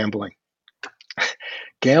 speculating, and gambling.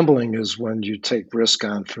 Gambling is when you take risk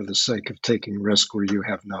on for the sake of taking risk where you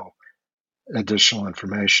have no additional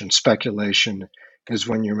information. Speculation is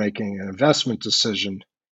when you're making an investment decision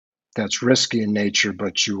that's risky in nature,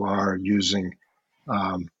 but you are using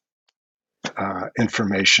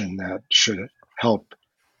information that should help.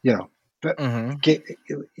 But Mm-hmm.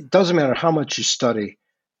 it doesn't matter how much you study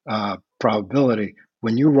probability.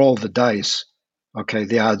 When you roll the dice, okay,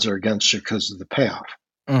 the odds are against you because of the payoff.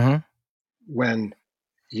 Mm-hmm. When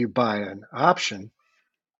you buy an option,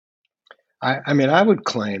 I mean, I would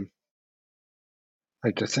claim, I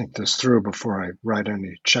like to think this through before I write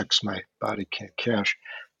any checks my body can't cash.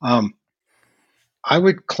 I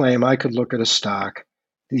would claim I could look at a stock,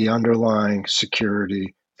 the underlying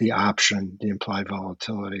security, the option, the implied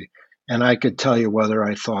volatility, and I could tell you whether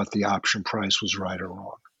I thought the option price was right or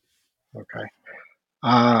wrong. Okay.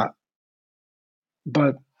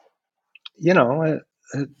 But,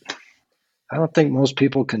 I don't think most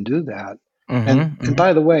people can do that. And Mm-hmm.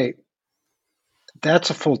 by the way, that's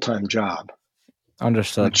a full-time job,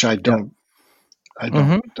 Understood. which I Yeah. don't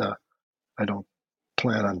Mm-hmm. I don't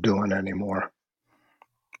plan on doing anymore.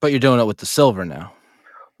 But you're doing it with the silver now.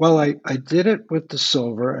 Well, I did it with the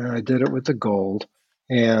silver and I did it with the gold,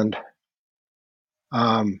 and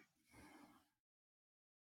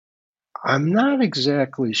I'm not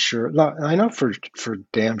exactly sure. No, I know for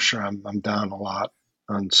damn sure I'm down a lot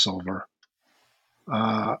on silver.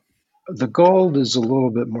 The gold is a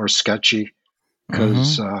little bit more sketchy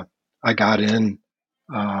because Mm-hmm. I got in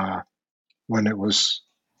when it was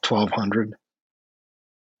 1,200,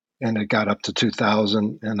 and it got up to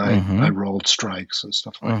 2,000, and I Mm-hmm. rolled strikes and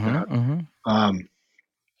stuff like that. Mm-hmm. Mm-hmm.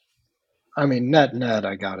 I mean, net,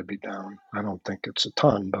 I got to be down. I don't think it's a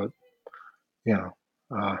ton, but you know,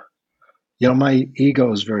 uh, my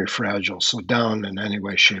ego is very fragile. So down in any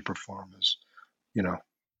way, shape, or form is, you know,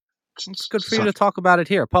 It's good for you so, to talk about it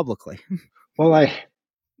here publicly. well,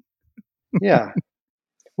 yeah.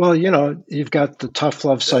 Well, you've got the tough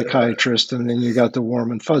love psychiatrist, and then you got the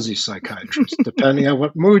warm and fuzzy psychiatrist. Depending on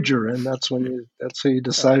what mood you're in, that's how you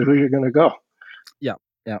decide who you're going to go. Yeah.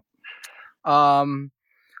 Yeah.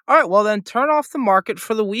 All right, well then turn off the market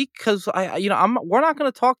for the week because we're not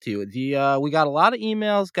going to talk to you. We got a lot of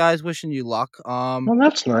emails, guys, wishing you luck. Well,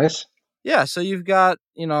 that's nice. Yeah, so you've got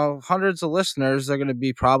hundreds of listeners. They're going to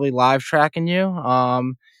be probably live tracking you.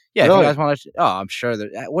 Yeah, if you guys Really? want to, I'm sure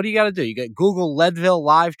that. What do you got to do? You get Google Leadville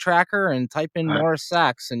Live Tracker and type in I, Morris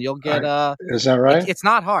Sachs, and you'll get is that right? It's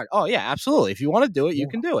not hard. Oh yeah, absolutely. If you want to do it, you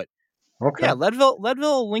can do it. Okay. Yeah, Leadville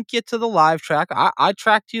will link you to the live track. I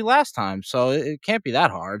tracked you last time, so it can't be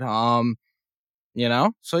that hard. So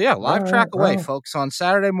yeah, live All track right. away, Well, folks, on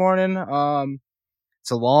Saturday morning.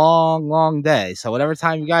 It's a long, long day. So whatever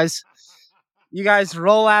time you guys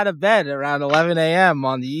roll out of bed around 11 a.m.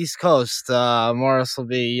 on the East Coast, Morris will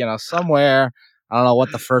be, somewhere. I don't know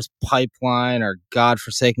what the first pipeline or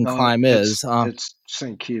godforsaken climb is. it's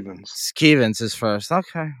St. Kevin's. Skevens is first.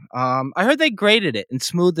 Okay. I heard they graded it and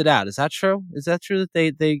smoothed it out. Is that true? Is that true that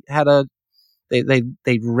they had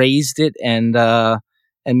they raised it and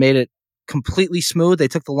made it completely smooth? They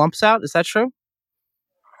took the lumps out. Is that true?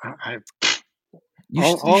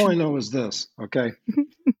 All I know is this. Okay,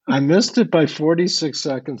 I missed it by 46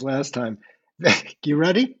 seconds last time. You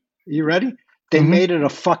ready? They made it a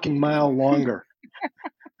fucking mile longer.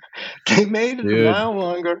 They made it a mile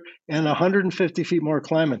longer and 150 feet more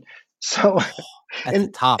climbing. So at the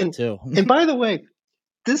top too. And by the way,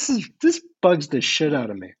 this bugs the shit out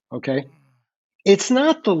of me. Okay, it's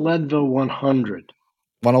not the Leadville 100.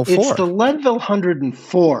 104. It's the Leadville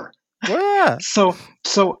 104. Yeah. So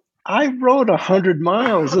I rode 100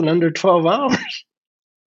 miles in under 12 hours.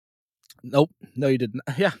 Nope. No, you didn't.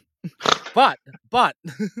 Yeah. But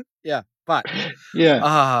yeah, but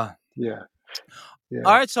yeah. Yeah.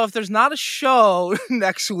 All right, so if there's not a show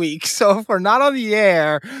next week, so if we're not on the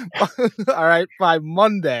air, all right, by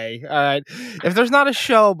Monday, all right, if there's not a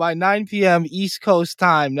show by 9 p.m. East Coast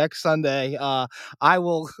time next Sunday,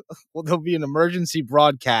 there'll be an emergency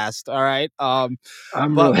broadcast, all right? We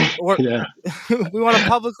want to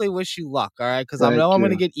publicly wish you luck, all right? Because I know I'm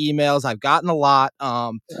going to get emails. I've gotten a lot.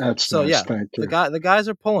 That's so nice. Yeah, thank you. the guys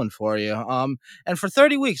are pulling for you. And for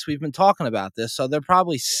 30 weeks we've been talking about this, so they're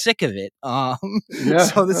probably sick of it. Yeah.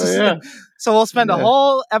 So so we'll spend a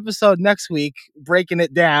whole episode next week breaking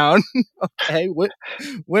it down. Okay,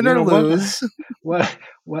 win or lose. What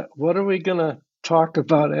are we gonna talk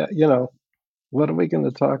about? What are we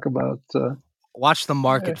gonna talk about? Watch the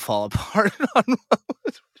market fall apart.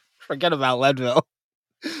 Forget about Leadville.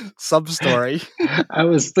 Sub story. I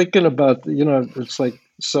was thinking about it's like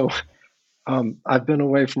so. I've been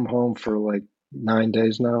away from home for like 9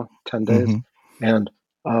 days now, 10 days, and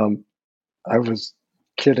I was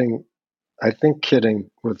kidding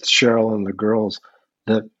with Cheryl and the girls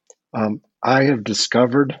that I have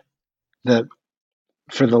discovered that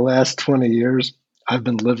for the last 20 years, I've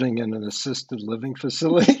been living in an assisted living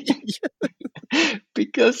facility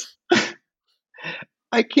because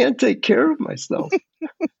I can't take care of myself.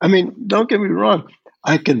 I mean, don't get me wrong.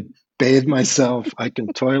 I can bathe myself. I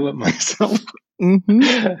can toilet myself.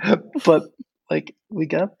 But like we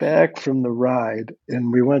got back from the ride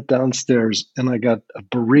and we went downstairs and I got a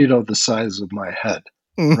burrito the size of my head.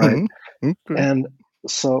 Right. And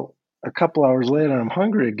so a couple hours later, I'm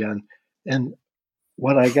hungry again. And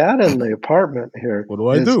what I got in the apartment here, What do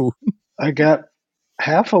I do? I got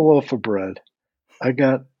half a loaf of bread. I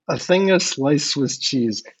got a thing of sliced Swiss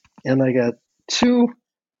cheese, and I got 2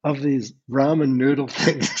 of these ramen noodle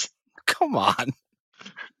things. Come on.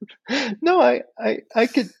 No, I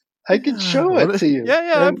could show it to you.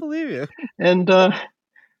 Yeah, I believe you. And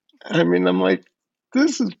I mean, I'm like,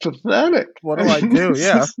 this is pathetic. What do I do?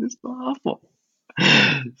 Yeah. This is awful.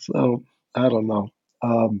 So I don't know.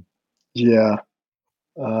 Yeah.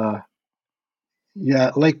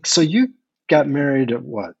 Yeah. Like, so you got married at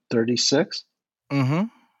what, 36? Yep.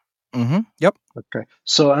 Okay.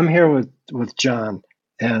 So I'm here with John,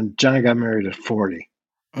 and John got married at 40.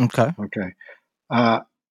 Okay. Okay.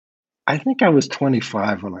 I think I was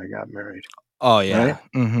 25 when I got married. Oh yeah. Right?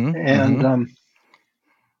 And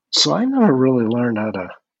so I never really learned how to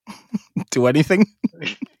do anything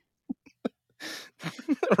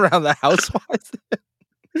around the house.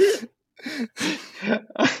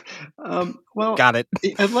 Well, got it.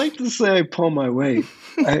 I'd like to say I pull my weight.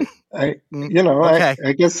 I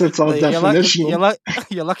guess that's all definitional.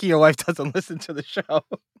 You're lucky your wife doesn't listen to the show.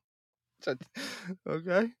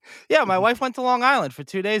 Okay. Yeah, my wife went to Long Island for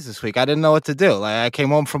 2 days this week. I didn't know what to do. Like, I came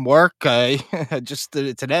home from work.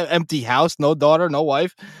 It's an empty house, no daughter, no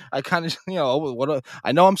wife. I kind of,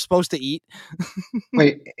 I know I'm supposed to eat.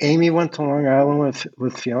 Wait, Amy went to Long Island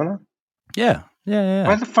with Fiona? Yeah.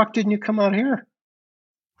 Why the fuck didn't you come out here?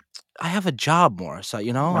 I have a job more, so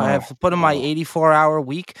I have to put in my 84-hour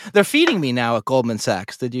week. They're feeding me now at Goldman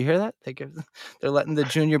Sachs. Did you hear that? They're letting the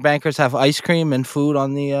junior bankers have ice cream and food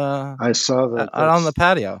on the. I saw that on the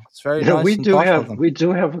patio. It's very nice. We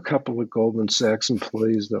do have a couple of Goldman Sachs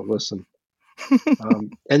employees that listen.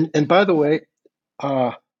 And by the way,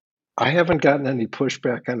 I haven't gotten any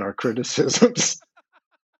pushback on our criticisms.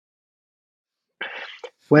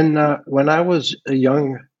 When I was a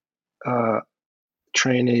young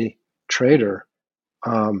trainee trader,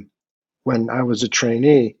 when I was a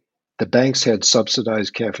trainee, the banks had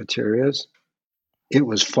subsidized cafeterias. It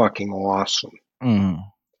was fucking awesome.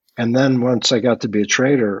 And then once I got to be a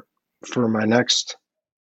trader, for my next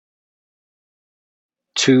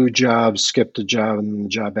 2 jobs, skipped a job, and then the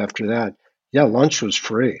job after that, lunch was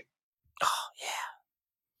free. Oh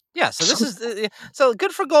yeah. So this is so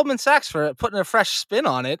good for Goldman Sachs for putting a fresh spin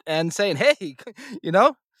on it and saying, hey,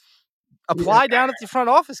 apply down at the front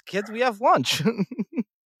office, kids. We have lunch.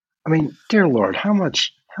 I mean, dear Lord, how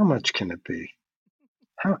much can it be?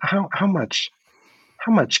 How much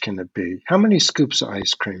can it be? How many scoops of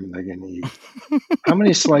ice cream are they going to eat? How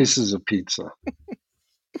many slices of pizza?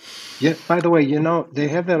 Yeah. By the way, they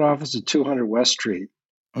have that office at 200 West Street,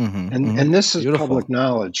 and this is beautiful. Public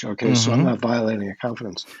knowledge. Okay, so I'm not violating a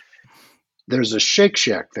confidence. There's a Shake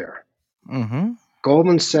Shack there.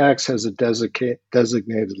 Goldman Sachs has a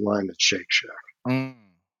designated line at Shake Shack.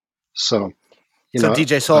 So,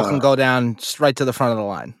 DJ Soul can go down right to the front of the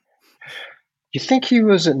line. You think he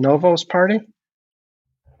was at Novo's party?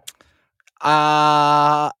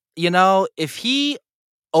 If he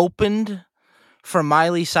opened for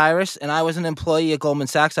Miley Cyrus and I was an employee at Goldman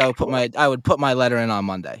Sachs, I would put my letter in on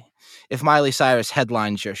Monday. If Miley Cyrus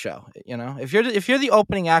headlines your show, if you're the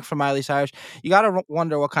opening act for Miley Cyrus, you got to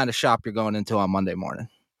wonder what kind of shop you're going into on Monday morning.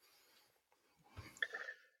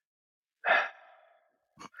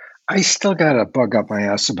 I still got a bug up my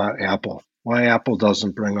ass about Apple. Why Apple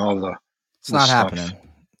doesn't bring all the It's not stuff. happening.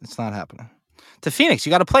 It's not happening. To Phoenix, you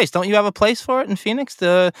got a place. Don't you have a place for it in Phoenix?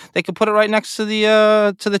 They could put it right next to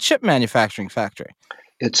the chip manufacturing factory.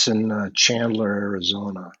 It's in Chandler,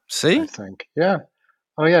 Arizona. See? I think. Yeah.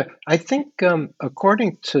 Oh, yeah. I think,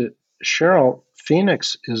 according to Cheryl,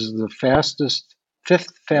 Phoenix is the fifth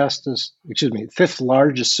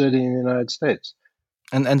largest city in the United States.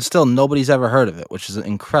 And still nobody's ever heard of it, which is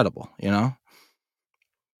incredible, Yeah.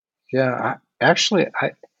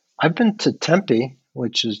 I've been to Tempe,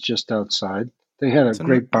 which is just outside. They had a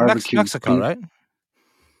great barbecue. Mexico, right?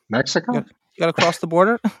 Mexico? You got to cross the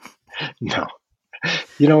border? No.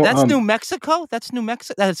 That's New Mexico? That's New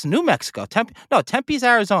Mexico? That's New Mexico. Tempe's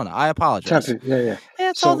Arizona. I apologize. Tempe, yeah.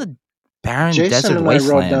 It's all the barren Jason desert and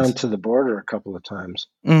wastelands. I rode down to the border a couple of times.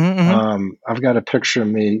 I've got a picture of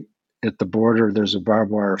me at the border. There's a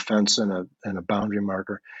barbed wire fence and a boundary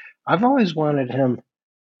marker. I've always wanted him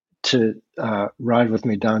to ride with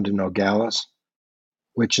me down to Nogales,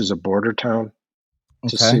 which is a border town,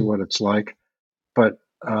 to Okay. see what it's like. But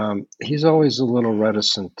he's always a little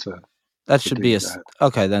reticent to Should do be that.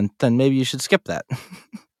 okay. Then maybe you should skip that.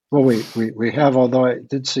 Well, we have, although I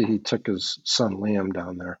did see he took his son Liam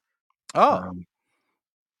down there. Oh,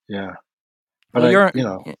 Yeah. But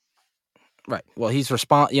well, right. Well, he's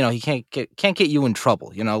he can't get you in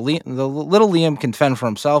trouble. The little Liam can fend for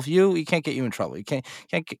himself. He can't get you in trouble. You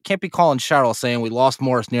can't be calling Cheryl saying we lost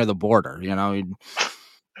Morris near the border.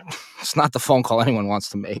 It's not the phone call anyone wants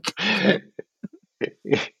to make.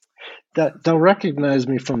 that they'll recognize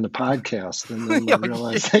me from the podcast, and then they'll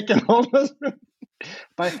realize they can hold us.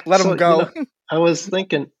 Let them go. I was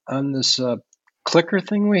thinking on this clicker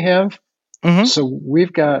thing we have. Mm-hmm. So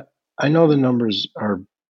we've got. I know the numbers are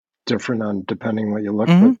different on depending what you look,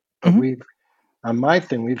 but we've on my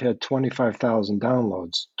thing we've had 25,000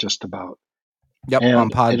 downloads just about. Yep, and on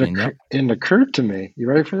Podbean. It occurred to me. You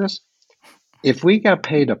ready for this? If we got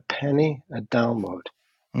paid a penny a download,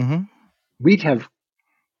 we'd have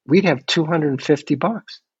 $250.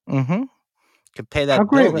 Could pay that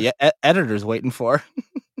bill the editor's waiting for.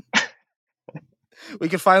 We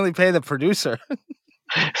could finally pay the producer.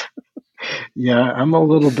 Yeah, I'm a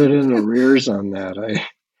little bit in arrears on that.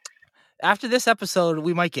 After this episode,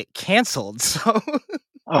 we might get canceled. So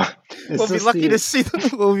we'll be lucky to see.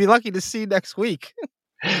 We'll be lucky to see next week.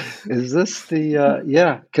 Is this the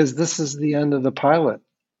yeah? Because this is the end of the pilot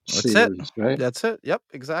series, right? That's it. Yep,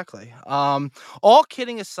 exactly. All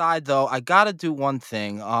kidding aside, though, I gotta do one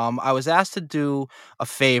thing. I was asked to do a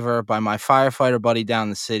favor by my firefighter buddy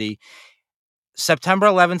down the city. September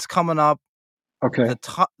 11th coming up. Okay.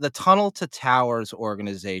 The Tunnel to Towers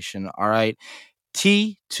organization. All right.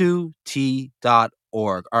 T2T.org.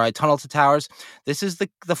 All right. Tunnel to Towers. This is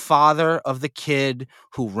the father of the kid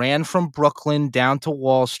who ran from Brooklyn down to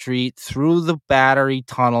Wall Street through the Battery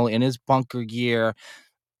Tunnel in his bunker gear,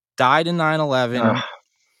 died in 9/11.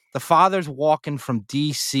 The father's walking from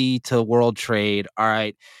DC to World Trade. All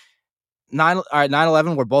right.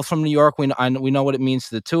 9/11, we're both from New York. We know what it means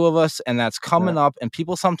to the two of us, and that's coming up, and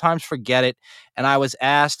people sometimes forget it. And I was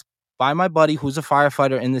asked by my buddy, who's a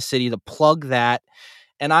firefighter in the city, to plug that.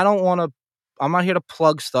 And I'm not here to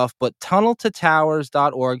plug stuff, but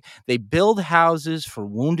tunneltotowers.org, they build houses for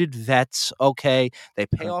wounded vets, okay? They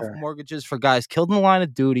pay off mortgages for guys killed in the line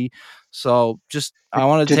of duty. So I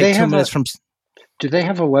want to take 2 minutes from... Do they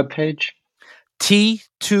have a webpage?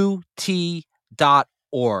 T2T.org.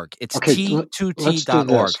 It's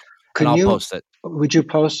T2T.org. And I'll post it. Would you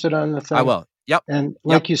post it on the thing? I will. Yep. And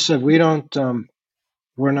like you said, we don't,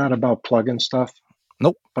 we're not about plugging stuff.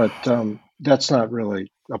 Nope. But that's not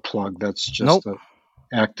really a plug. That's just an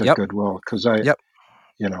act of goodwill. Because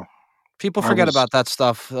people forget about that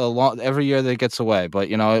stuff every year that gets away.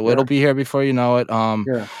 But, it'll be here before you know it.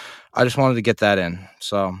 I just wanted to get that in.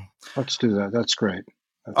 So let's do that. That's great.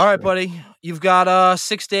 All right, buddy. You've got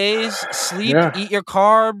 6 days. Sleep, eat your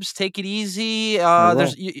carbs, take it easy.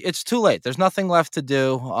 It's too late. There's nothing left to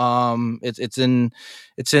do. It's in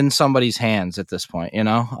somebody's hands at this point.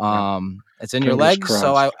 It's in your legs. Crossed.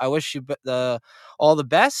 So I wish you all the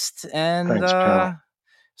best, and thanks,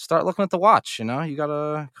 start looking at the watch. You got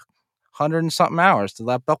 100 and something hours to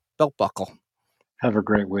that belt buckle. Have a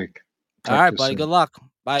great week. All right, buddy. Good luck.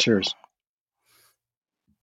 Bye. Cheers.